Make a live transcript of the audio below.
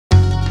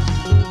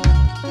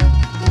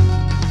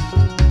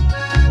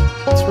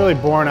really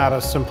born out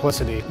of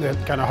simplicity.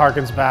 It kind of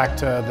harkens back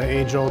to the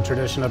age-old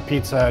tradition of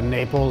pizza in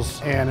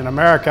Naples. And in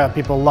America,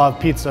 people love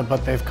pizza,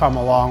 but they've come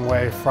a long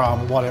way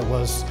from what it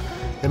was,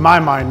 in my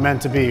mind,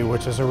 meant to be,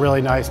 which is a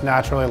really nice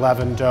naturally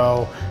leavened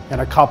dough and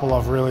a couple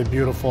of really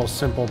beautiful,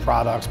 simple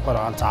products put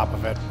on top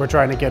of it. We're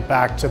trying to get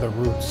back to the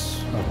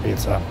roots of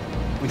pizza.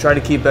 We try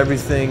to keep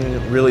everything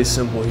really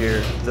simple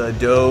here. The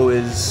dough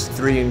is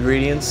 3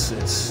 ingredients.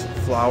 It's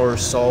flour,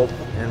 salt,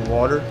 and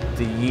water.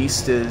 The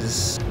yeast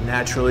is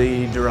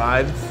naturally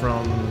derived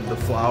from the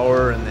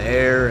flour and the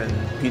air and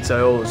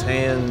pizzaiolo's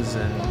hands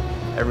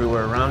and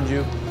everywhere around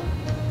you.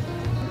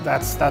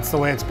 That's the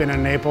way it's been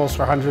in Naples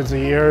for hundreds of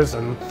years,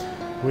 and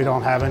we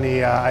don't have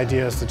any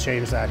ideas to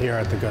change that here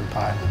at The Good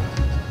Pie.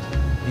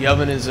 The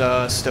oven is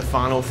a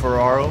Stefano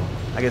Ferraro.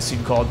 I guess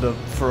you'd call it the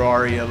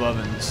Ferrari of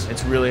ovens.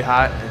 It's really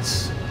hot.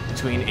 It's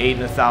between 8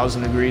 and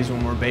 1,000 degrees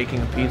when we're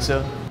baking a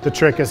pizza. The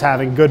trick is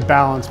having good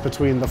balance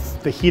between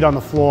the heat on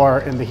the floor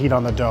and the heat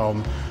on the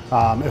dome.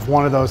 If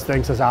one of those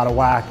things is out of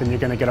whack, then you're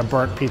going to get a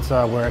burnt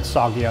pizza where it's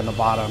soggy on the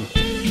bottom.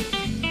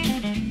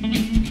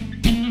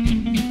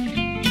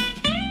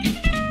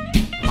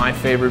 My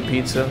favorite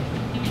pizza,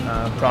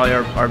 probably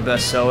our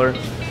best seller,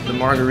 the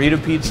margarita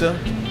pizza.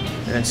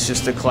 And it's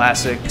just a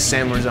classic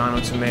San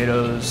Marzano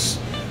tomatoes,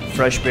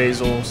 fresh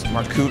basils,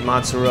 marcoute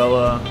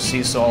mozzarella,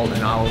 sea salt,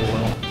 and olive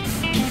oil.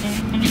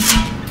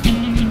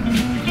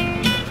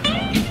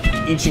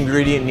 Each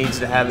ingredient needs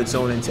to have its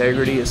own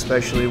integrity,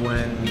 especially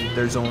when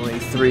there's only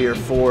 3 or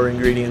 4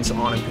 ingredients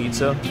on a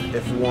pizza.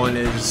 If one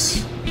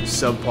is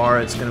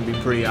subpar, it's going to be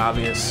pretty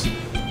obvious.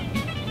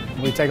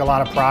 We take a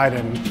lot of pride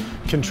in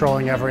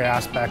controlling every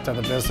aspect of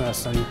the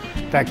business, and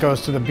that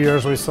goes to the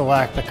beers we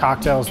select, the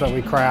cocktails that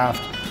we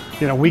craft.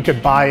 You know, we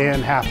could buy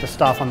in half the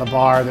stuff on the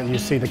bar that you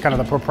see, the kind of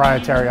the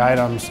proprietary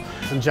items,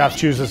 and Jeff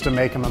chooses to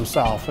make them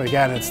himself.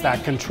 Again, it's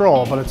that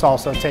control, but it's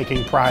also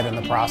taking pride in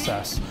the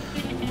process.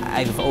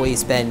 I've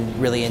always been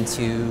really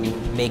into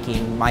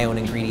making my own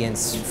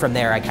ingredients. From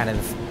there, I kind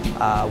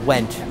of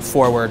went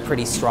forward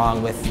pretty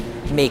strong with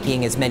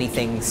making as many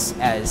things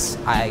as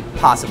I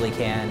possibly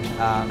can.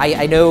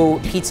 I know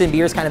pizza and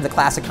beer is kind of the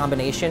classic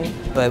combination,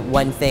 but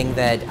one thing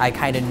that I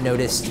kind of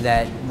noticed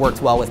that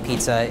worked well with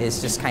pizza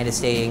is just kind of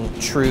staying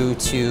true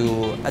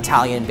to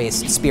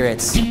Italian-based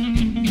spirits.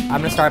 I'm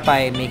going to start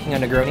by making a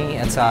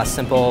Negroni. It's a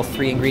simple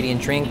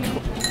 3-ingredient drink.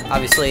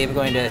 Obviously, I'm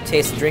going to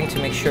taste the drink to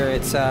make sure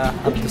it's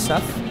up to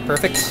snuff.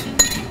 Perfect,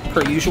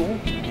 per usual,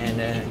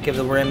 and give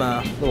the rim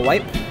a little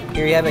wipe.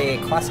 Here you have a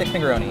classic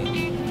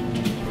Negroni.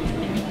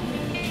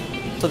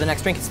 So the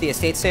next drink is the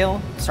estate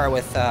sale. Start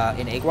with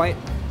an egg white,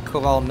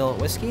 Koval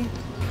Millet whiskey,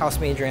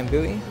 house-made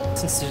Drambuie.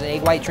 Since it's an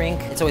egg white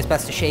drink, it's always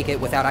best to shake it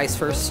without ice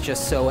first,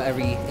 just so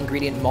every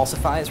ingredient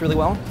emulsifies really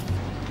well.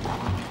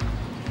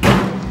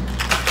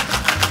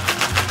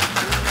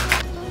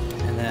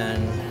 And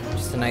then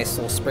just a nice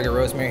little sprig of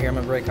rosemary here I'm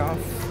gonna break off.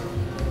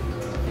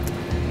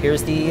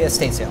 Here's the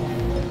estate sale.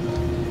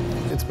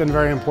 It's been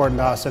very important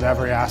to us at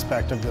every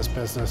aspect of this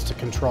business to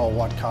control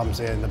what comes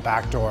in the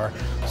back door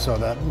so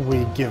that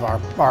we give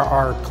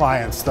our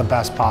clients the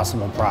best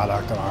possible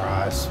product in our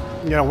eyes.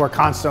 You know, we're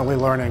constantly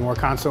learning, we're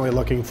constantly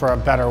looking for a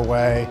better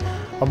way,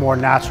 a more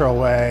natural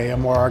way, a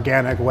more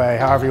organic way,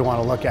 however you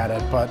want to look at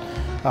it, but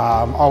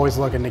always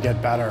looking to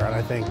get better. And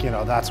I think, you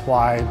know, that's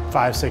why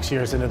 5, 6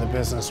 years into the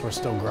business, we're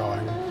still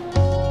growing.